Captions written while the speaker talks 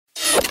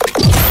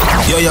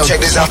Yo, check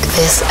this out.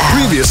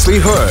 Previously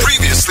heard.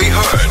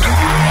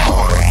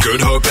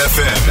 Good Hope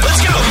FM.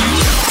 Let's go.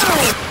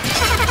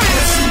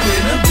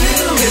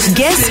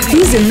 Guess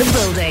who's in the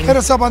building? Hit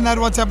us up on that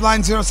WhatsApp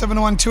line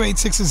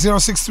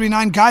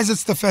 0712860639. Guys,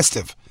 it's the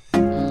festive.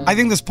 I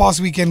think this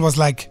past weekend was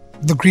like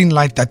the green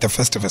light that the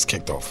festive has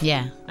kicked off.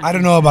 Yeah. I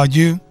don't know about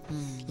you.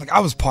 Like, I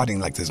was partying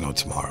like there's no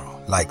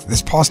tomorrow. Like,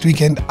 this past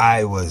weekend,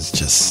 I was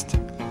just...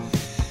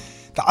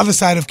 The other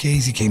side of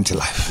KZ came to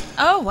life.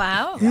 Oh,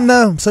 wow.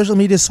 No, social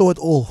media saw it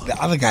all. The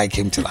other guy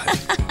came to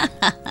life.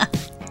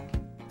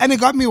 And it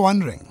got me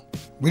wondering.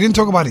 We didn't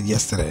talk about it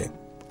yesterday.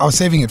 I was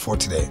saving it for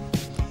today.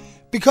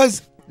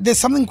 Because there's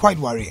something quite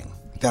worrying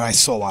that I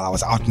saw while I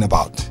was out and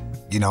about.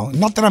 You know,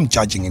 not that I'm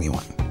judging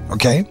anyone,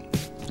 okay?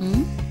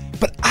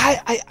 But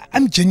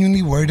I'm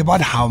genuinely worried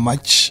about how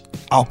much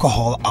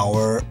alcohol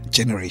our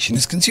generation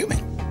is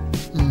consuming.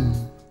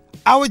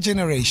 Our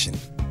generation,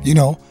 you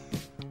know,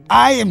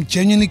 I am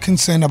genuinely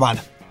concerned about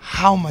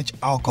how much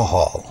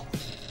alcohol,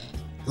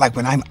 like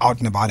when I'm out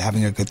and about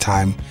having a good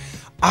time,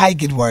 I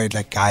get worried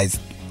like, guys,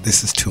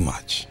 this is too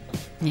much.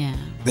 Yeah.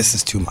 This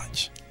is too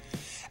much.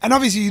 And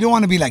obviously you don't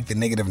want to be like the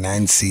negative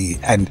Nancy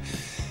and,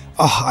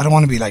 I don't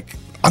want to be like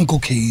Uncle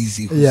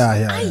KZ.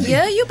 I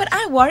hear you, but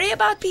I worry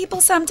about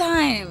people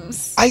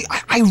sometimes. I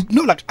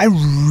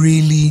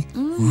really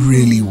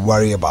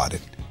worry about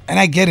it. And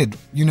I get it.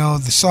 You know,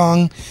 the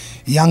song,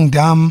 Young,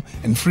 Dumb,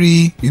 and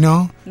Free, you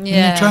know?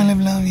 Yeah. Try to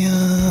live love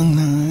young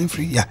and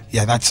free.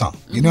 Yeah, that song.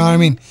 You know what I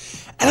mean?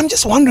 And I'm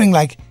just wondering,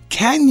 like,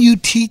 can you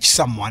teach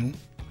someone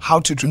how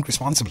to drink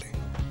responsibly?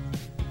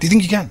 Do you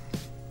think you can?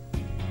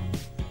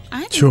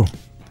 Sure.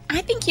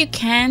 I think you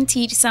can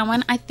teach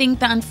someone. I think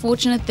the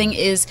unfortunate thing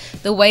is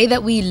the way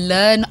that we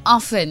learn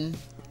often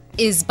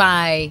is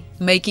by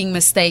making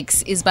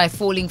mistakes, is by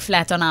falling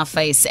flat on our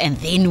face, and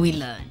then we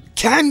learn.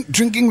 Can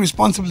drinking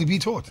responsibly be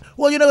taught?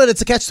 Well, you know what?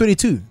 It's a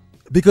catch-22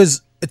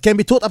 because it can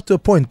be taught up to a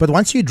point, but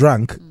once you're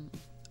drunk,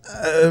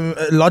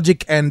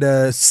 logic and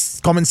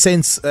common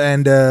sense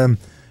and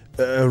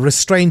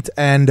restraint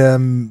and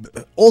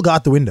all go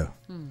out the window.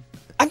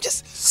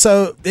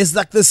 So there's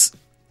like this.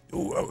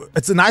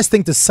 It's a nice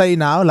thing to say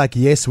now, like,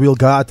 yes, we'll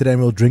go out today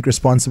and we'll drink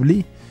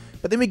responsibly.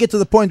 But then we get to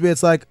the point where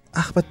it's like,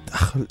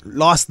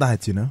 last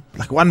night, you know,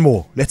 like one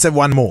more. Let's have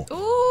one more.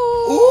 Ooh.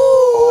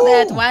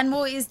 That one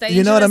more is dangerous,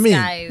 you know what I mean?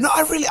 Guys. No,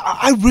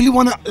 I really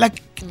want to,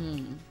 like,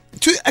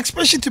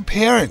 especially to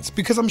parents,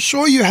 because I'm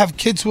sure you have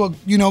kids who are,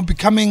 you know,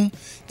 becoming,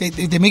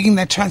 they're making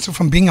that transfer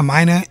from being a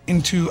minor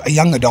into a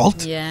young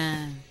adult.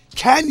 Yeah.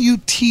 Can you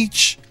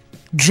teach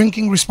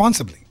drinking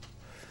responsibly?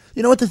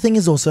 You know what the thing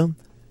is also?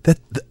 That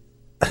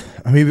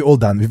I mean, we've all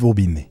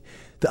been there.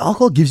 The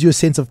alcohol gives you a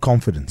sense of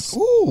confidence.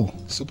 Ooh,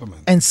 Superman.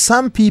 And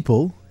some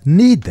people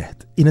need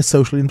that in a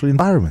social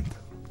environment.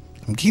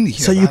 I'm keen to hear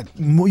so that.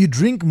 you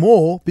drink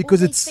more because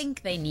they it's... They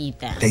think they need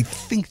that. They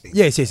think they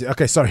need Yes.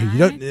 Okay, sorry.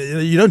 Right?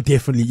 You don't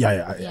definitely...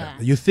 Yeah.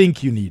 You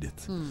think you need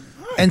it.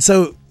 And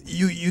so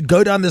you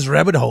go down this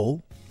rabbit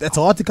hole. That's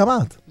hard to come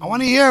out. I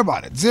want to hear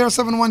about it.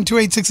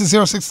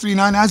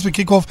 0712860639 as we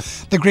kick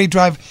off the Great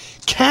Drive.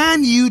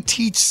 Can you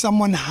teach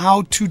someone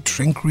how to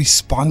drink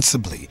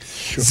responsibly?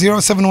 Sure.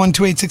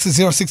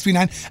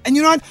 0712860639. And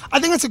you know what?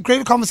 I think that's a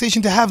great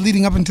conversation to have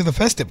leading up into the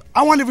festive.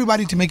 I want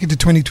everybody to make it to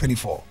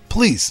 2024.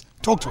 Please,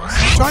 talk to us.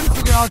 Trying to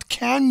figure out,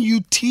 can you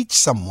teach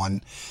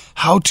someone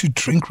how to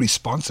drink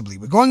responsibly?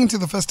 We're going into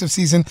the festive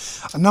season.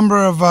 A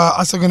number of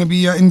us are going to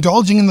be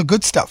indulging in the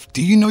good stuff.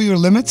 Do you know your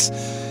limits?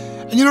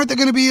 And you know what? They're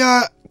going to be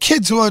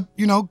kids who are,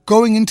 you know,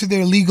 going into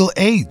their legal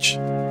age.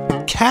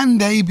 Can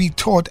they be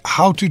taught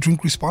how to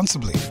drink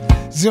responsibly?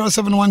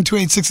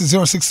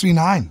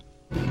 0712860639.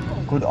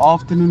 Good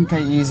afternoon,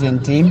 KEZ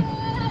and team.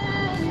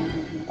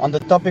 On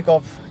the topic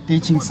of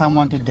teaching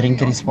someone to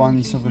drink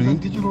responsibly,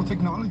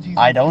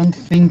 I don't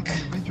think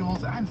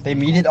the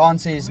immediate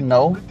answer is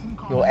no.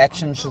 Your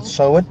action should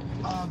show it.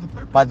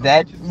 But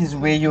that is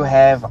where you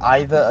have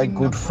either a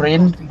good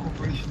friend,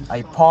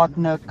 a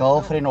partner,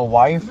 girlfriend or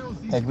wife,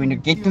 that when you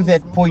get to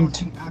that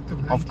point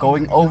of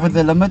going over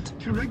the limit,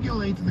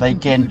 they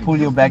can pull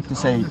you back to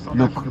say,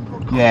 look,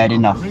 you had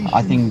enough.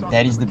 I think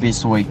that is the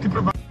best way.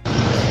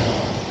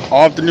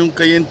 Afternoon,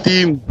 KN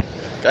team.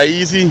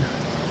 Easy.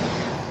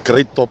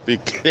 Great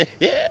topic.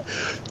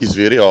 It's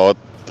very hard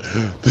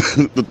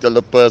to tell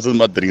a person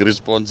but drink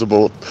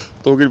responsible.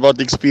 Talking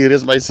about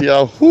experience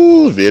myself,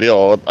 very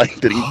hard. I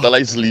drink till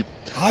I sleep.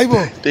 Hi,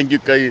 bro. Thank you,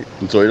 Kai.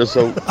 Enjoy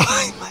yourself.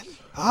 Hi, man.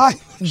 Hi.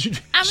 I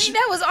mean,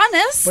 that was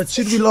honest. But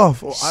should we laugh?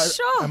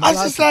 Sure. I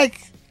was just like,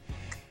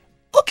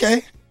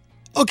 okay.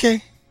 I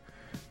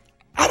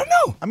don't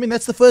know. I mean,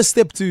 that's the first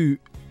step to,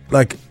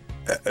 like,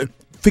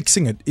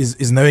 fixing it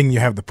is knowing you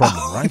have the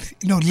problem, right?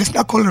 No, let's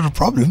not call it a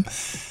problem.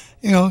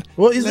 You know,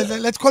 well,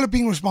 let's call it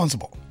being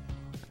responsible.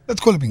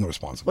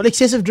 Well,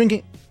 excessive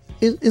drinking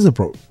is a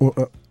problem.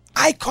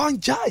 I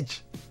can't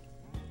judge.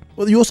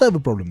 Well, you also have a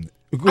problem.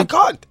 I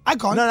can't.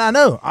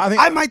 No.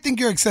 I might think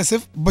you're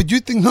excessive, but you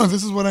think, no,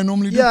 this is what I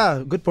normally do.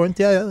 Yeah, good point.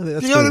 Yeah.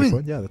 That's you know what I mean?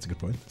 Point. Yeah, that's a good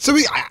point. So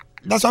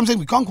that's what I'm saying.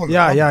 We can't call it.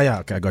 Yeah.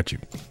 Okay, I got you.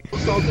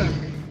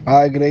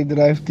 Hi, Great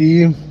Drive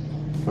team.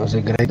 It was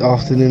a great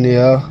afternoon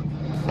here,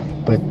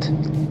 but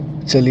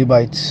chilly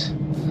bites.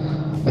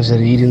 There's a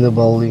read in the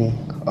building.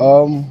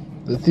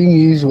 The thing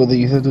is, with the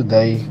youth of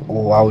today,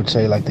 or I would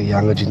say like the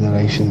younger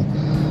generation,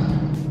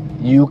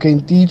 you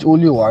can teach all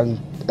you want.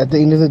 At the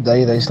end of the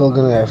day, they're still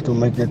gonna have to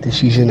make that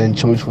decision and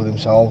choice for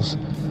themselves.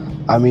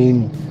 I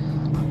mean,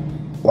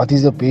 what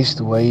is the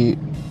best way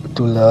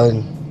to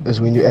learn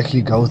is when you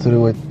actually go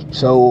through it.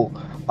 So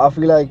I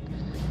feel like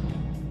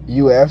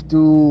you have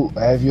to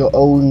have your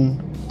own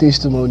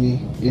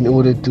testimony in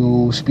order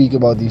to speak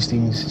about these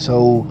things.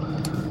 So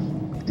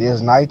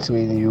there's nights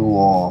when you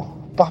are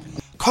popped.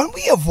 Can't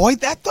we avoid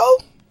that though?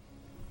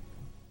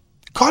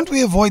 Can't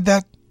we avoid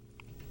that?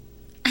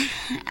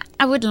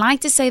 I would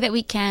like to say that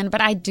we can,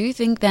 but I do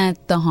think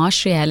that the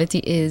harsh reality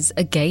is,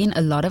 again,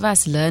 a lot of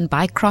us learn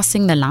by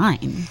crossing the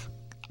line.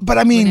 But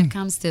I When mean, it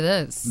comes to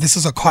this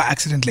is a car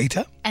accident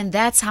later. and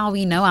that's how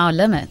we know our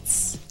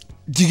limits.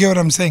 Do you get what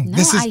I'm saying?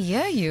 No, I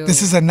hear you.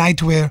 This is a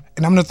night where,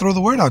 and I'm going to throw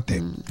the word out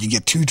there, you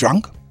get too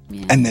drunk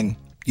and then,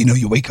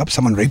 you wake up,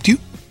 someone raped you.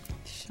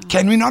 Sure.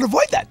 Can we not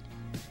avoid that?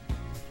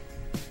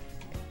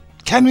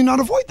 Can we not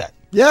avoid that?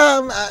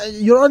 Yeah,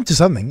 you're onto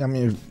something. I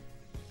mean,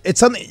 it's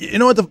something. You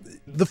know what?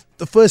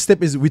 The first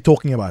step is we're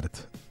talking about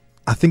it.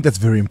 I think that's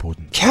very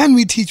important. Can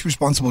we teach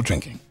responsible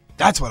drinking?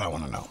 That's what I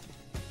want to know.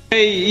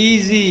 Hey,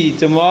 easy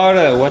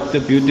tomorrow. What a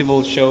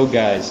beautiful show,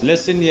 guys.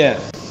 Listen here.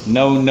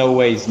 No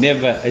ways.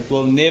 Never. It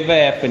will never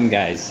happen,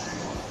 guys.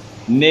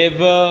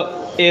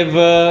 Never,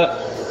 ever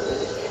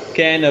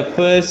can a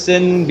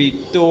person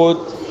be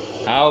taught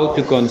how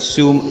to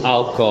consume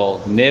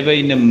alcohol. Never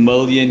in a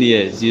million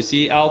years. You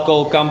see,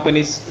 alcohol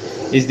companies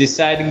is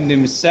deciding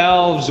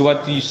themselves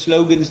what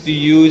slogans to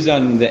use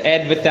on the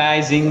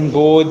advertising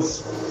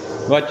boards,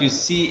 what you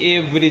see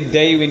every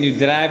day when you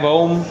drive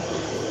home.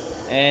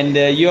 And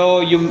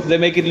they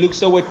make it look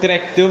so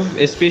attractive,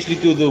 especially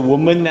to the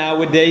women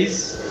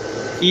nowadays.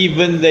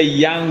 Even the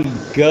young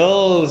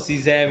girls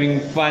is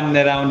having fun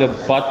around a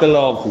bottle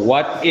of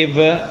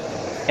whatever,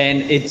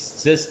 and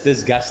it's just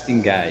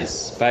disgusting,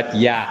 guys. But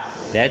yeah,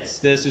 that's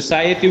the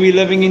society we're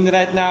living in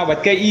right now.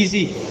 But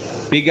easy,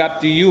 big up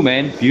to you,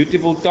 man.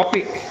 Beautiful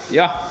topic.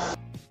 Yeah.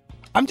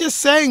 I'm just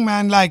saying,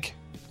 man, like,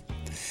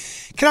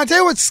 can I tell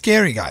you what's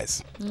scary,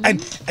 guys?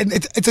 And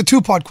it's a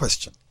two-part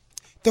question.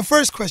 The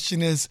first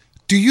question is,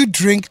 do you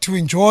drink to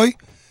enjoy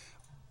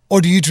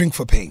or do you drink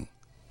for pain?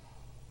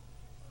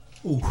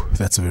 Ooh,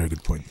 that's a very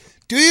good point.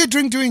 Do you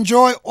drink to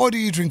enjoy or do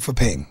you drink for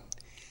pain?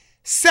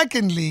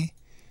 Secondly,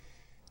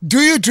 do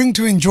you drink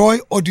to enjoy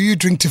or do you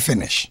drink to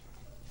finish?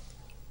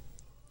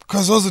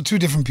 Because those are two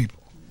different people.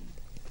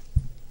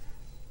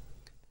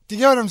 Do you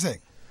get what I'm saying?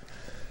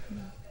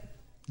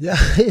 Yeah,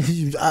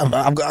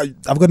 I've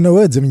got no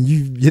words. I mean,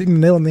 you're hitting the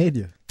nail on the head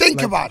here.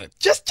 Think about it.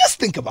 Just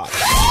think about it.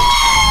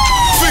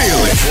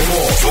 Feel it.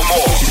 For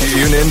more,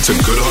 tune in to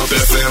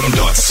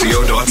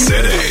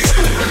goodhopefm.co.za.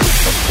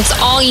 It's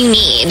all you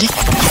need.